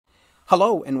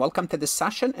Hello and welcome to this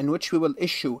session in which we will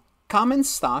issue common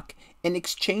stock in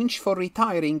exchange for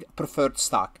retiring preferred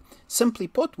stock. Simply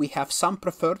put, we have some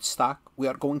preferred stock. We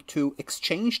are going to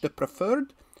exchange the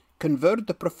preferred, convert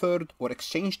the preferred, or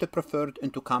exchange the preferred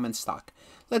into common stock.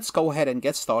 Let's go ahead and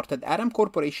get started. Adam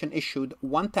Corporation issued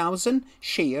 1,000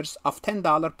 shares of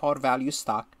 $10 par value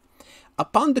stock.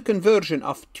 Upon the conversion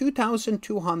of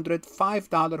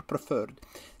 $2,205 preferred,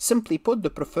 simply put, the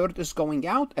preferred is going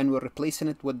out and we're replacing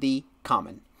it with the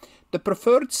common. The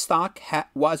preferred stock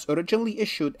was originally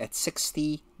issued at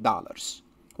 $60.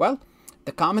 Well,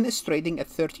 the common is trading at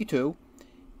 $32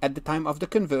 at the time of the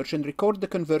conversion. Record the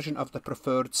conversion of the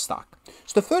preferred stock.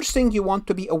 So the first thing you want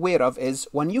to be aware of is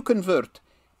when you convert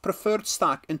preferred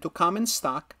stock into common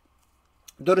stock,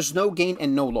 there is no gain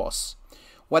and no loss.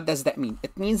 What does that mean?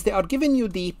 It means they are giving you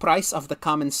the price of the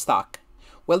common stock.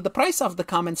 Well, the price of the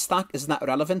common stock is not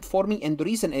relevant for me, and the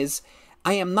reason is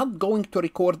I am not going to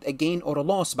record a gain or a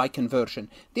loss by conversion.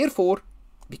 Therefore,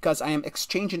 because I am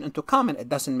exchanging into common, it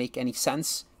doesn't make any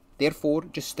sense. Therefore,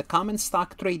 just the common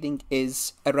stock trading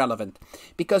is irrelevant.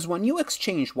 Because when you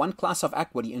exchange one class of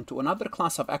equity into another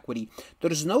class of equity,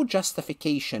 there is no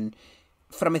justification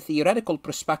from a theoretical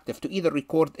perspective to either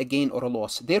record a gain or a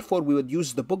loss. Therefore, we would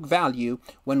use the book value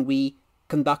when we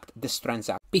conduct this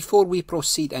transaction. Before we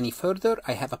proceed any further,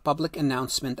 I have a public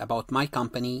announcement about my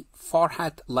company,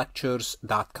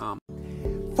 farhatlectures.com.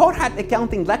 Farhat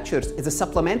Accounting Lectures is a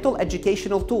supplemental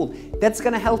educational tool that's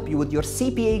going to help you with your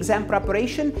CPA exam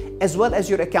preparation as well as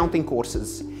your accounting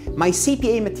courses. My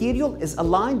CPA material is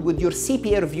aligned with your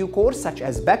CPA review course such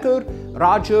as Becker,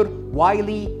 Roger,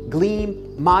 Wiley,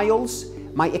 Gleam, Miles.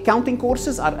 My accounting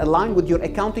courses are aligned with your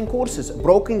accounting courses,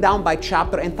 broken down by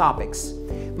chapter and topics.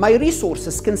 My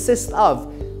resources consist of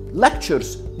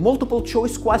lectures, multiple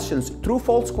choice questions,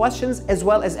 true-false questions, as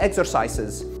well as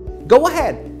exercises. Go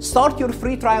ahead, start your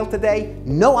free trial today.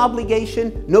 No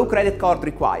obligation, no credit card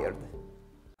required.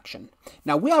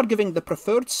 Now we are giving the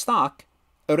preferred stock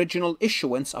original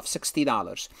issuance of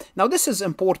 $60. Now this is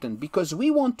important because we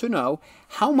want to know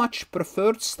how much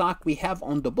preferred stock we have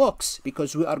on the books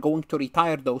because we are going to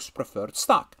retire those preferred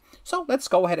stock. So let's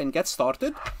go ahead and get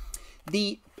started.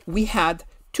 We had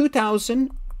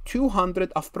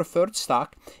 2,200 of preferred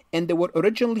stock and they were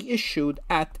originally issued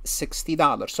at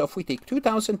 $60. So if we take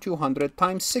 2,200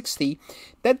 times 60,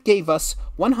 that gave us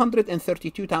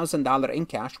 $132,000 in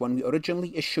cash when we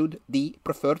originally issued the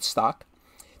preferred stock.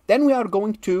 Then we are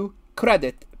going to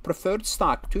credit preferred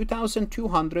stock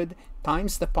 2,200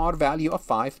 times the par value of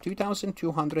 5,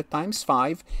 2,200 times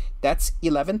 5, that's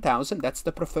 11,000. That's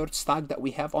the preferred stock that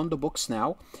we have on the books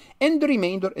now. And the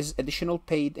remainder is additional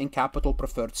paid in capital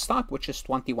preferred stock, which is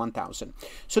 21,000.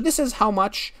 So this is how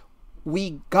much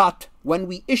we got when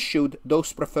we issued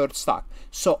those preferred stock.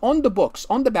 So on the books,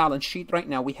 on the balance sheet right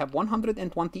now, we have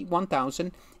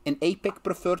 121,000 in APIC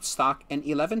preferred stock and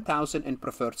 11,000 in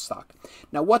preferred stock.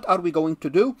 Now, what are we going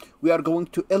to do? We are going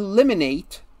to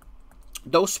eliminate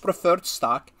those preferred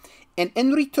stock and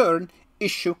in return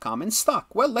issue common stock.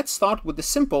 Well, let's start with the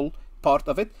simple part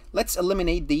of it. Let's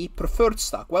eliminate the preferred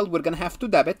stock. Well, we're going to have to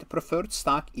debit preferred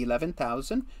stock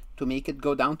 11,000 to make it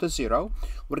go down to 0.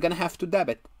 We're going to have to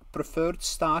debit preferred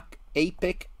stock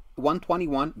APIC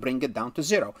 121, bring it down to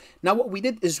 0. Now what we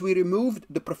did is we removed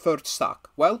the preferred stock.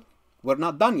 Well, we're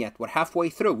not done yet. We're halfway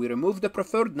through. We removed the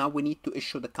preferred. Now we need to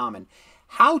issue the common.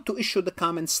 How to issue the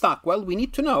common stock? Well, we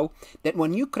need to know that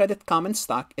when you credit common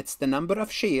stock, it's the number of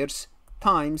shares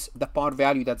times the par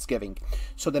value that's giving.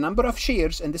 So the number of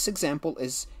shares in this example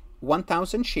is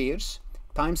 1,000 shares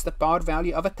times the par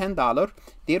value of a $10.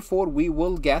 Therefore, we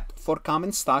will get for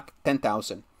common stock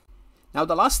 10,000. Now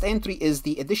the last entry is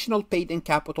the additional paid in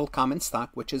capital common stock,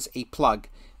 which is a plug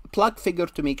figure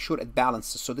to make sure it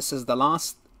balances. So this is the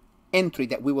last entry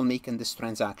that we will make in this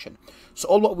transaction. So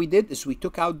all what we did is we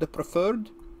took out the preferred,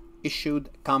 issued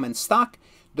common stock.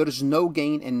 There is no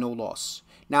gain and no loss.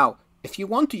 Now, if you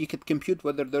want to, you could compute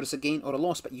whether there's a gain or a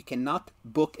loss, but you cannot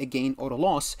book a gain or a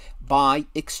loss by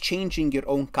exchanging your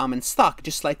own common stock.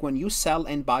 Just like when you sell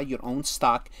and buy your own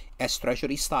stock as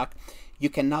treasury stock, you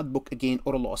cannot book a gain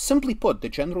or a loss. Simply put, the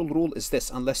general rule is this: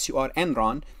 unless you are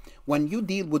Enron, when you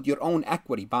deal with your own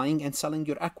equity, buying and selling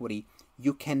your equity,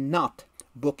 you cannot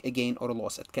book a gain or a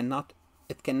loss. It cannot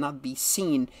be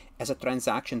seen as a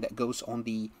transaction that goes on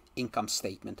the income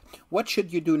statement. What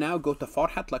should you do now? Go to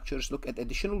Farhat Lectures, look at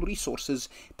additional resources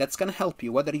that's going to help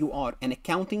you, whether you are an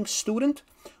accounting student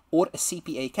or a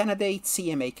CPA candidate,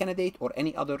 CMA candidate, or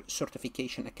any other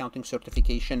certification, accounting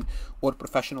certification or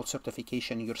professional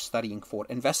certification you're studying for.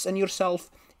 Invest in yourself,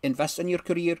 invest in your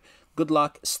career. Good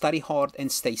luck, study hard,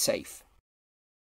 and stay safe.